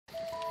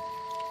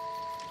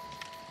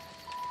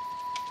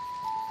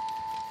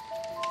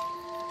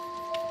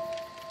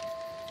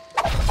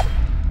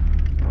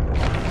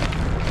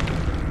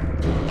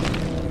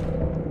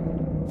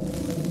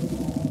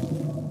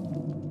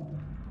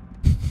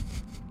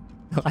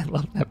I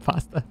love that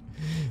pasta.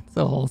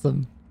 So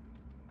wholesome.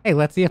 Hey,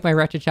 let's see if my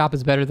Wretched Shop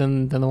is better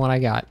than the one I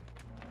got.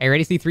 I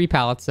already see 3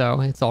 pallets, so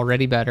it's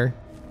already better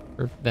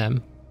for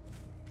them.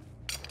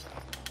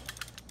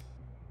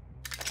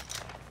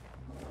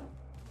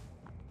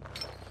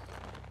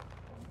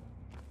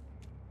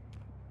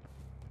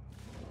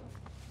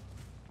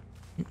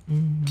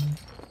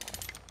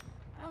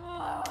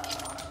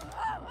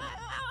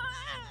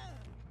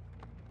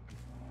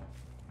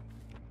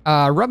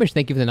 Rubbish,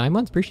 thank you for the 9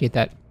 months. Appreciate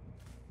that.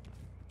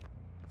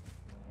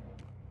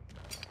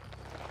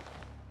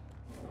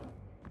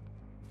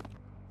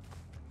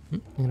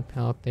 I'm gonna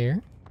pallet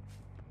there.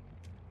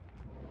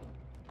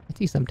 I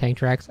see some tank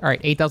tracks. All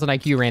right, 8,000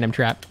 IQ random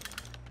trap.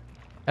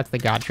 That's the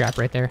god trap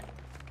right there.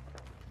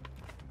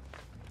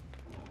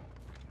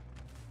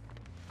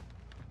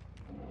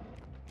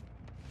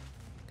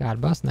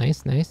 God bus,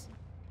 nice, nice.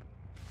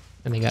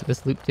 And they got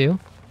this loop too.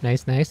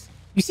 Nice, nice.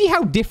 You see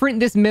how different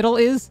this middle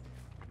is?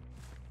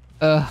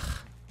 Ugh.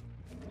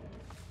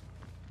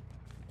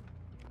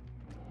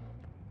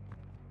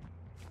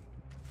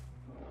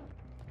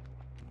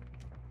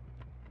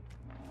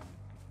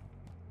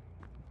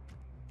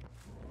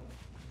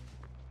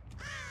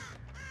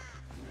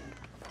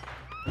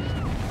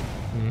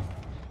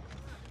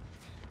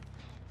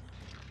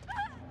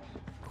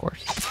 Of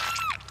course.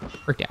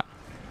 Worked out.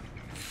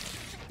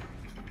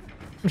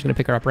 I'm just gonna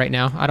pick her up right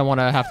now. I don't want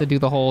to have to do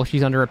the whole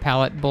she's under a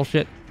pallet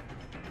bullshit.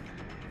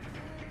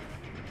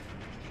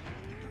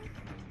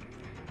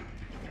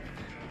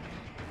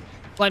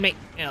 Blind mate.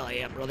 Hell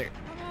yeah, brother.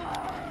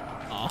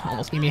 Oh,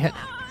 almost gave me a hit.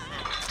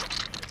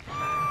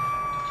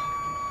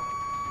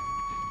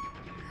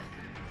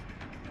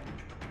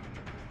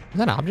 Is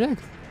that an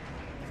object?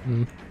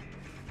 Hmm.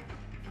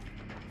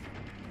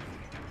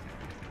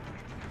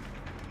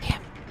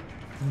 Damn.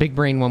 Big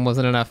brain one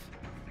wasn't enough.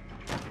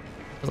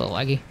 It was a little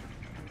laggy.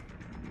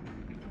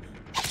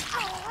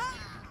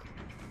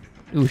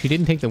 Ooh, she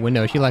didn't take the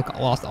window. She, like,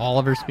 lost all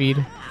of her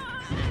speed.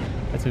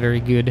 That's very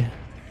good.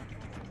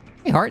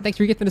 Hey, Hart, thanks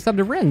for getting the sub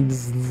to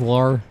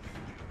Renzlor.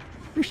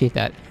 Appreciate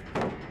that.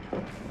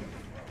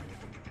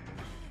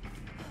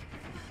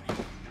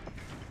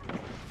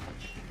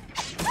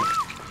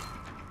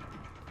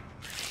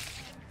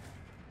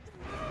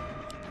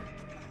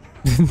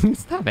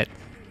 Stop it.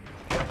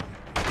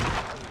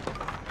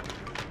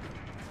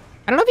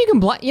 I don't know if you can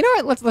blind... You know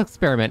what? Let's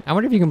experiment. I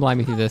wonder if you can blind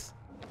me through this.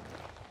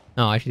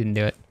 No, I didn't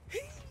do it.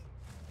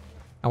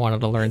 I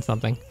wanted to learn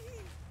something.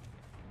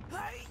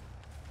 God,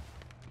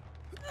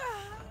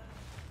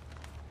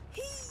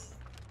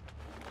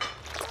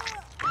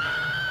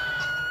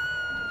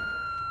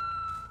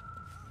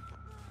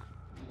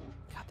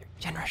 they're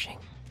gen rushing.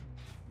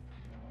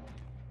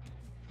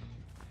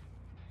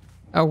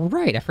 Oh,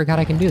 right. I forgot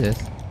I can do this.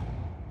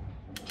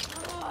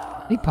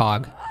 Big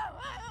Pog.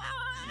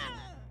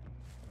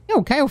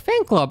 Yo, Kyle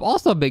Fan Club.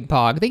 Also Big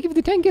Pog. Thank you for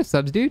the 10 gift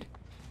subs, dude.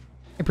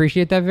 I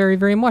appreciate that very,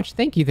 very much.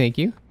 Thank you, thank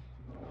you.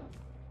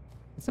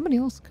 Somebody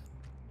else.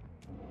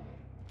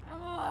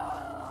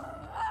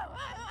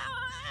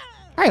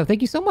 Kyle,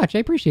 thank you so much. I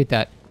appreciate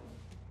that.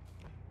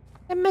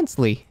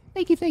 Immensely.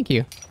 Thank you, thank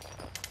you.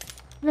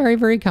 Very,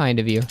 very kind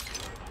of you.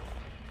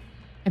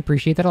 I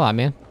appreciate that a lot,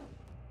 man.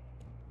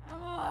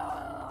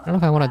 I don't know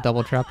if I want to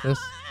double trap this.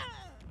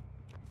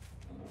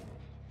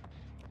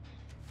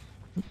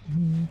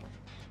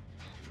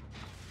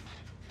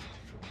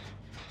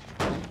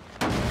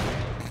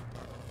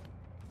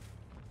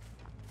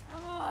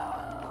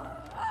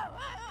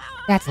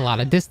 That's a lot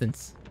of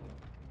distance.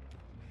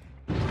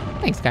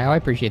 Thanks, Kyle. I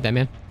appreciate that,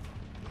 man.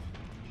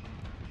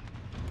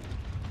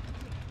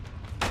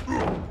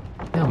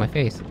 Ow, my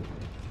face.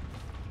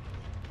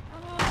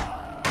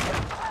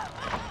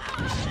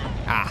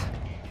 Ah.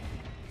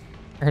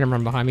 I heard him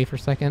run behind me for a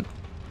second.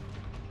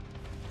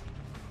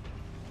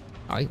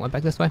 Oh, he went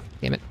back this way?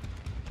 Damn it.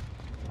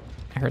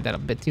 I heard that a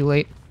bit too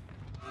late.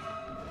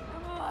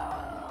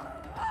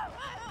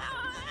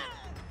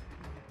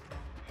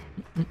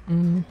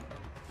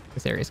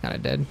 This area's kind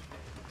of dead.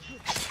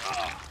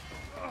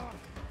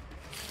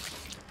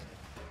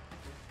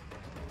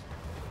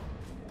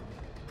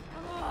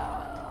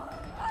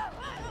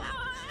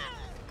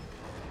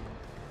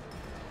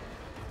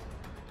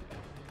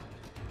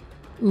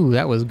 Ooh,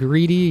 that was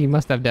greedy. He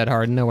must have dead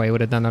hard. No way he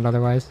would have done that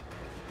otherwise.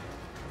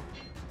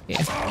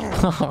 Yeah.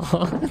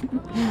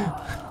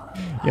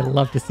 You'll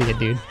love to see it,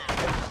 dude.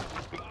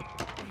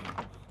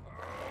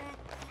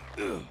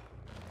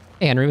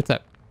 Hey, Henry, what's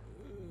up?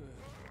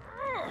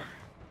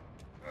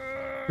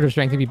 Would have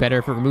strength to be better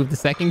if it removed the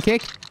second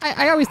kick?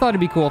 I always thought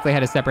it'd be cool if they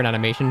had a separate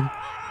animation.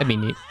 That'd be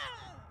neat.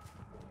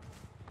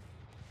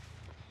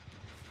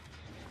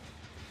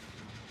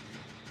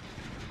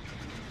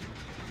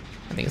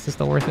 I think it's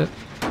still worth it.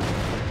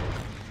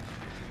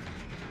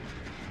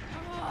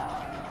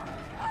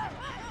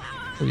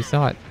 Oh, you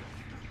saw it.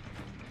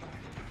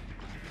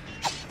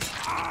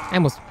 I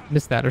almost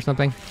missed that or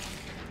something.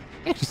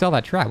 I actually saw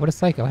that trap. What a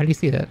psycho. How did he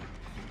see that?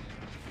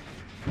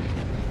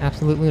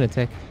 Absolute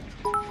lunatic.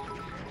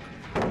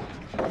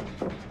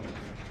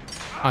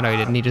 Oh no, he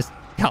didn't. He just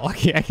got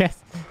lucky, I guess.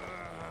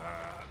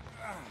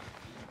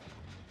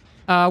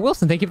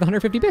 Wilson, thank you for the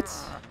 150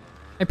 bits.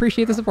 I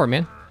appreciate the support,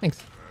 man.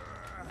 Thanks.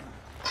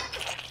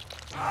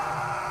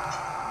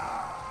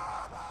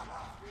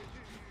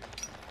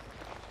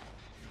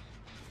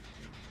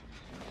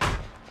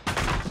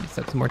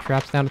 Set some more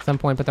traps down at some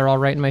point, but they're all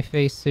right in my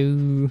face,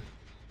 so...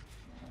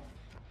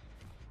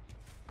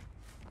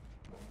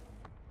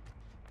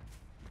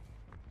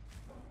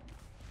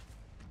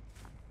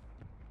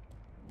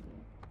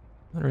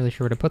 Not really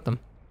sure where to put them.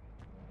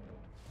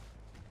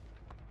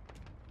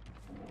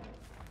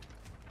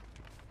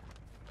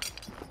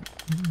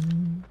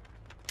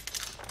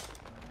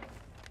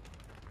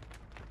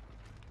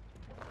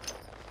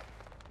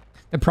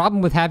 The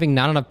problem with having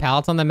not enough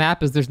pallets on the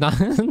map is there's not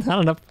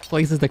not enough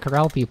places to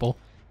corral people.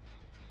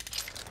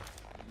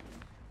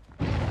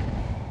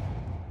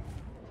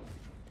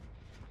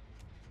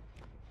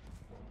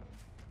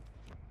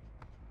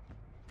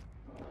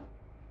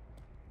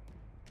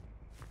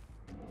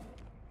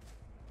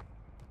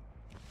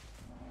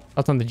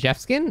 Thoughts on the Jeff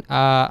skin?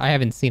 I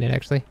haven't seen it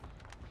actually.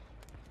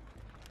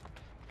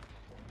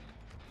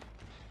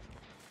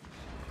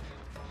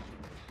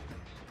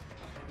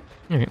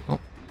 Alright,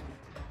 well.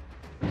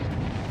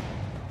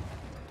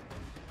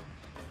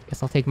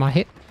 Guess I'll take my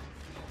hit.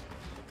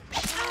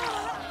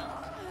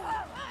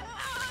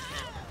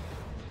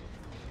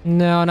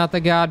 No, not the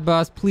God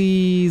Boss,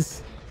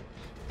 please.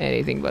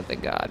 Anything but the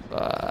God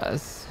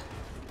Boss.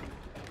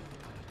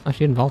 Oh, she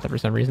didn't vault it for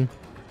some reason.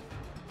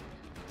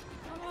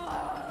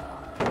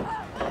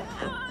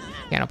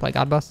 Can't play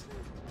God Boss.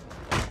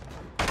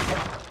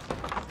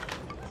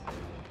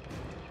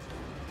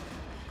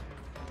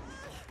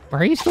 Why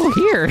are you still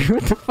here?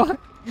 What the fuck?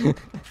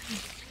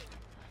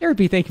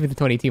 Therapy, thank you for the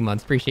 22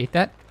 months. Appreciate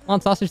that.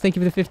 On Sausage, thank you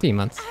for the 15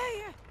 months.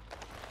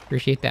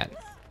 Appreciate that.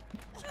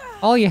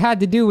 All you had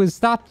to do was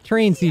stop the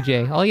train,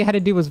 CJ. All you had to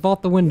do was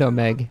vault the window,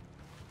 Meg.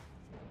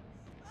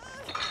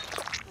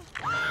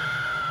 Oh,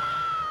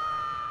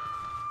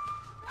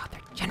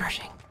 they're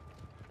generishing.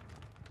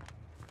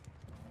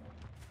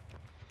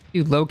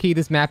 Dude, low-key,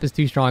 this map is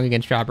too strong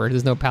against Chopper.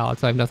 There's no pallet,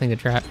 so I have nothing to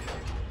trap.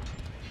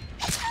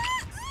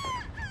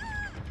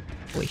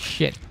 Holy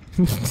shit.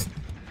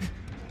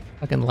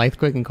 Fucking light,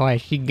 quick, and quiet.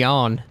 She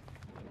gone.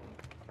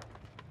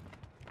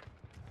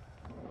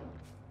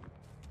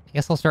 I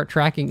guess I'll start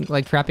tracking,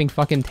 like, trapping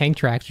fucking tank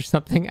tracks or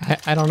something.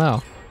 I don't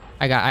know.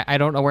 I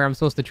don't know where I'm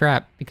supposed to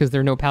trap because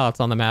there are no pallets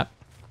on the map.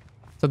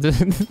 So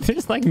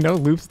there's like no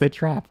loops to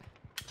trap.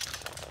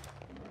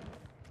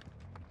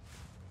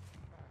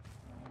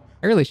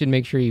 I really should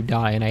make sure you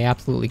die, and I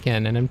absolutely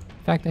can. And in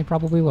fact, I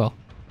probably will.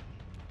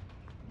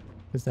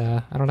 Because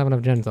I don't have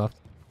enough gens left.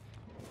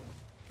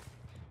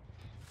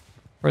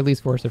 Or at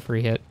least force a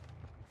free hit.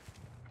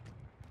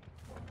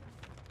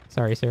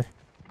 Sorry, sir.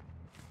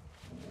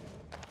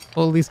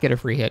 We'll at least get a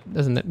free hit.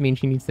 Doesn't that mean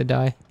she needs to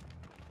die?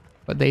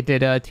 But they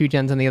did 2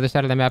 gens on the other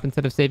side of the map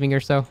instead of saving her,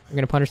 so we're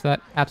going to punish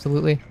that.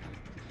 Absolutely.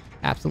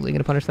 Absolutely going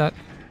to punish that.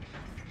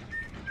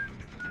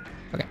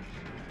 Okay.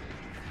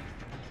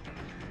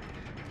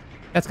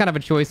 That's kind of a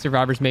choice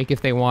survivors make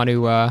if they want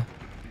to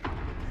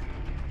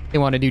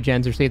do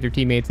gens or save their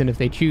teammates, and if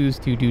they choose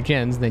to do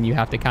gens, then you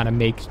have to kind of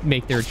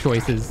make their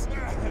choices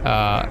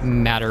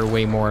matter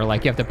way more.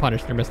 Like, you have to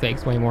punish their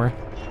mistakes way more.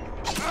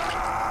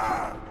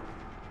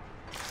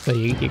 So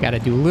you got to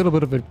do a little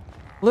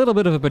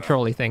bit of a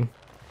patrol-y thing,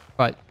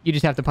 but you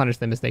just have to punish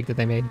the mistake that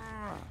they made.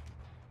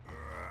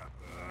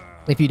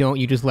 If you don't,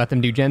 you just let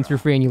them do gens for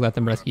free and you let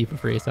them rescue for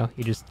free. So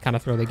you just kind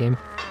of throw the game.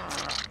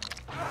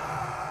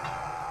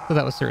 So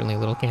that was certainly a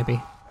little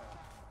campy.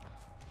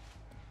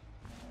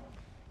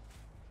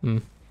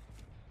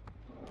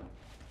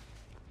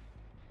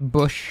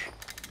 Bush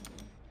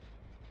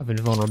of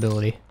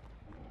invulnerability.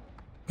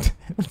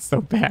 That's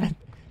so bad.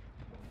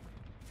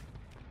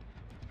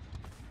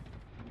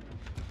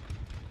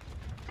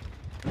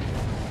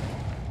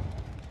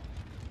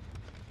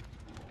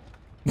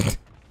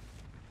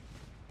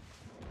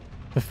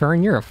 The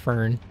fern? You're a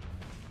fern.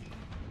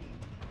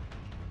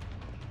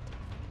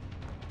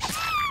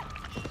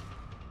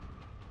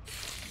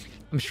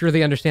 I'm sure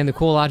they understand the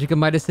cool logic of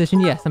my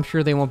decision. Yes, I'm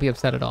sure they won't be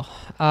upset at all.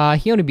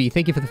 Hiona B,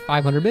 thank you for the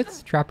 500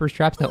 bits. Trappers'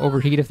 traps now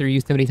overheat if they're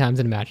used too many times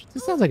in a match.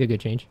 This sounds like a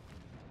good change.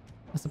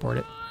 I'll support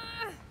it.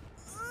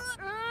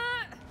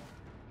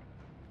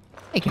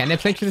 Hey,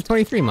 Catnip, thanks for the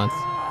 23 months.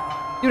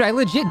 Dude, I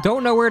legit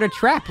don't know where to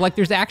trap. Like,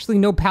 there's actually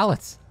no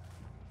pallets.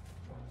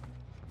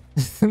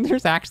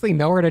 There's actually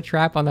nowhere to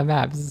trap on the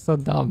map. This is so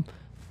dumb.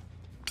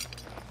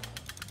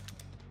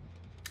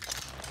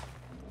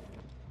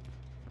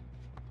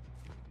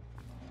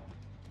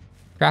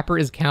 Trapper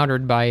is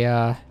countered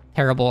by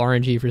terrible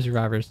RNG for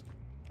survivors.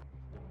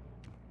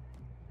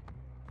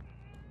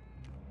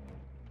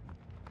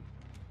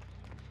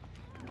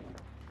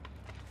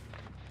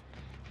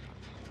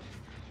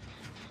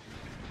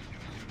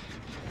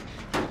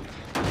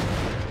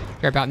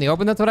 Trap out in the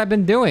open, that's what I've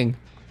been doing.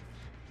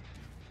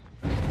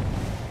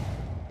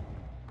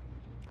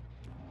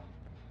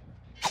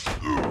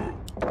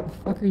 What the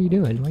fuck are you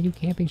doing? Why are you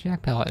camping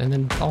Shack Pallet and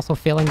then also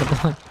failing the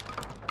blunt?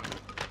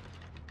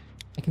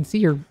 I can see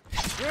your...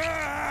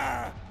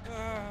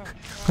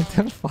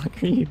 What the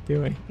fuck are you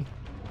doing?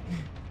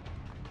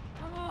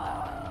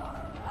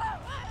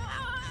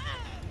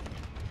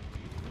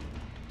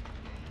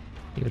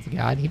 He was a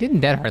god. He didn't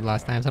dead hard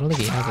last time, so I don't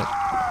think he has it.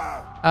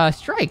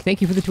 Strike, thank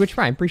you for the Twitch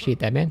Prime. Appreciate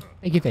that, man.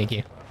 Thank you, thank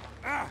you.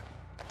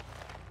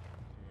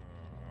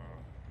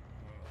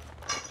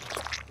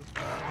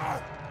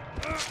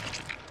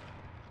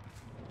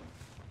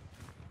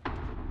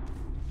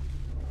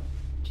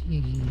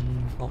 Gee,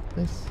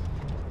 faultless.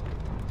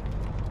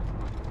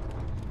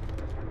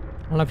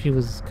 I don't know if she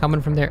was coming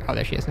from there. Oh,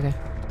 there she is, okay.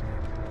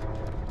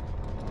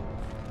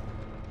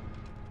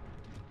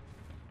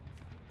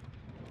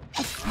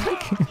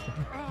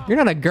 You're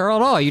not a girl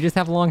at all, you just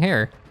have long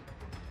hair.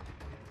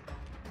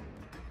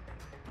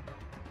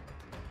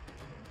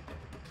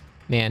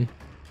 Man,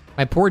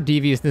 my poor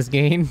deviousness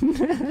game.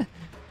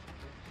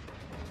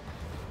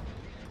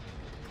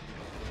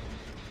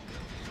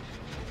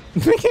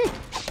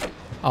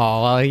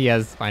 Oh, well, he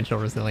has financial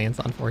resilience.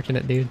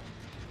 Unfortunate, dude.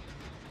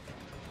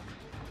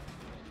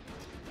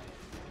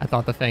 I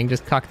thought the Fang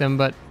just cucked him,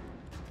 but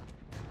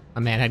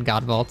my man had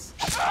God Vaults.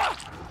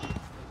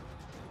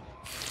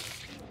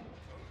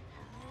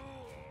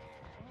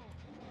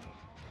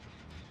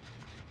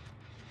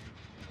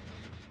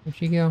 Where'd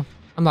she go?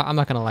 I'm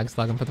not gonna leg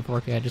slug him for the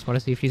 4K. I just want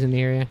to see if she's in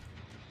the area.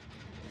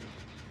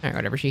 Alright,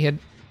 whatever she hid.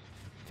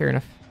 Fair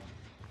enough.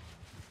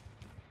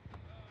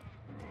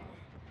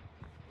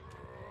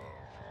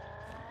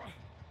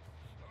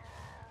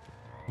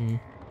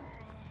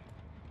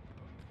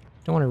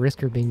 Don't want to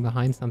risk her being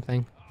behind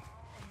something.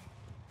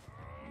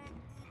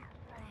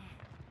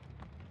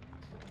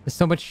 There's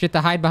so much shit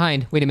to hide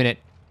behind. Wait a minute.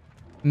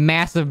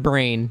 Massive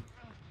brain.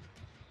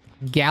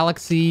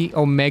 Galaxy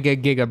Omega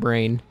Giga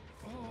Brain.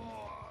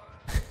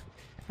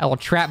 I will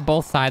trap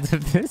both sides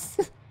of this.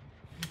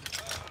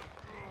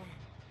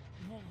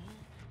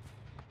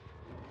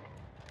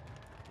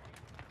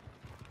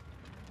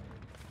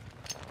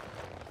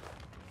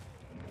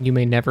 You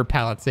may never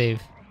pallet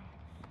save.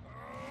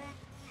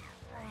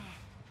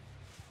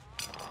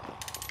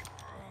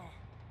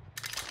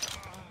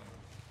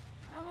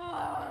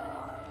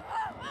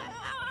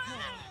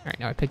 Alright,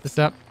 now I pick this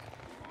up.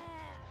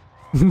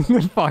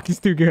 Fuck, he's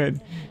too good.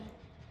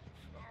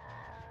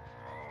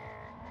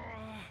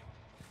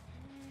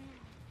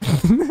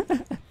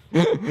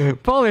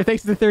 Polar,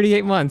 thanks for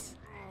 38 months.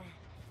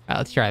 Alright,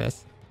 let's try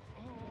this.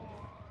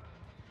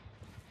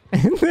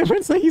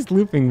 It's like he's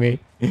looping me.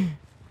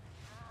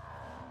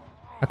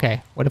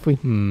 Okay, what if we...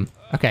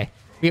 Okay.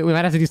 We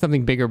might have to do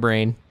something bigger,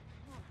 brain.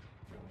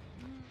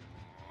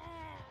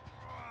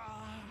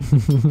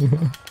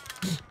 I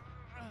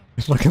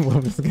fucking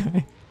love this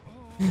guy.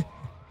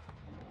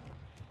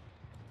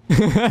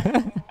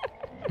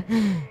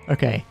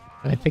 Okay,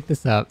 when I pick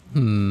this up...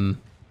 What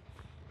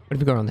if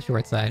we go on the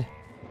short side?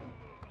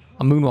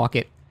 I'll moonwalk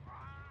it.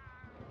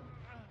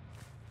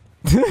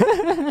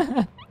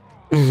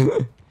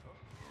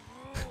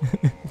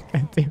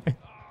 God damn it.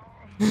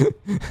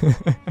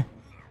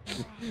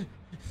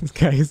 This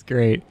guy is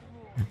great.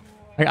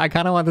 I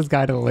kind of want this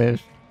guy to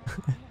live.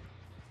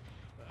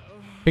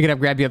 Pick it up,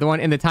 grab the other one.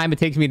 And the time it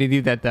takes me to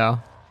do that, though.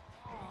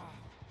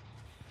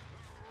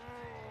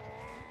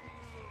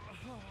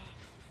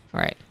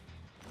 Alright.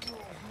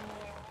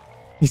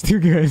 He's too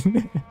good.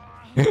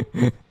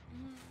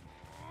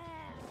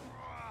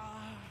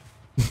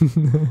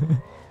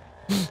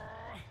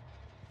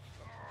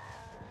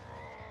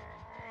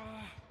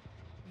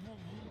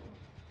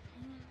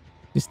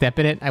 You step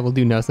in it, I will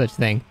do no such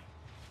thing.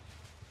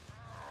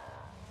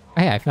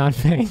 Hey, I found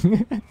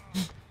Fang.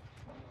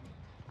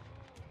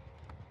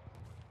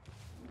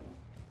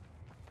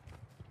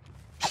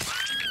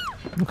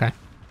 Okay.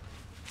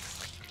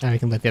 Now we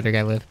can let the other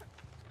guy live.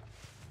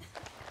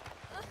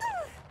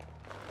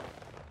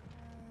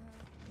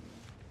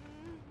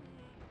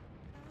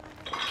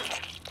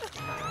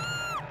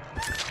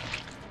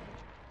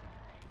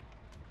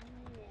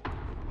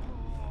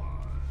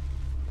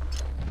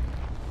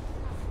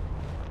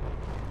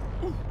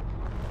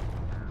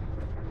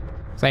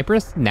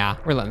 Cypress? Nah,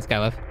 we're letting this guy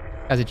live.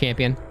 As a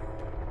champion.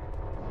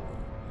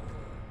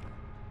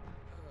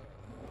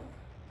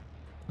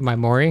 My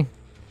Mori?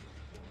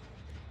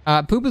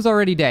 Poop is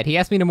already dead. He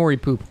asked me to Mori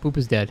Poop. Poop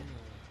is dead.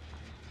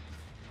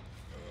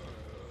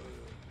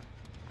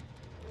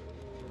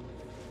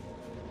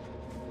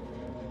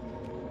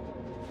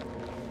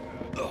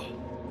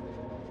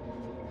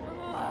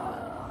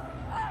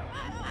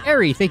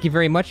 Ari, thank you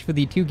very much for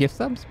the 2 gift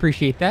subs.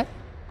 Appreciate that.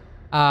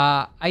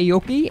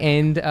 Aoki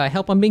and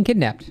Help I'm Being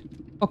Kidnapped.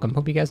 Welcome.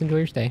 Hope you guys enjoy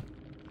your stay.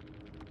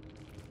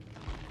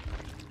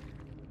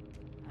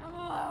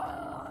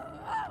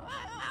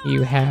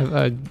 You have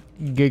a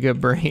giga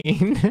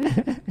brain.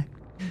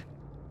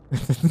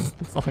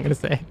 That's all I'm gonna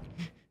say.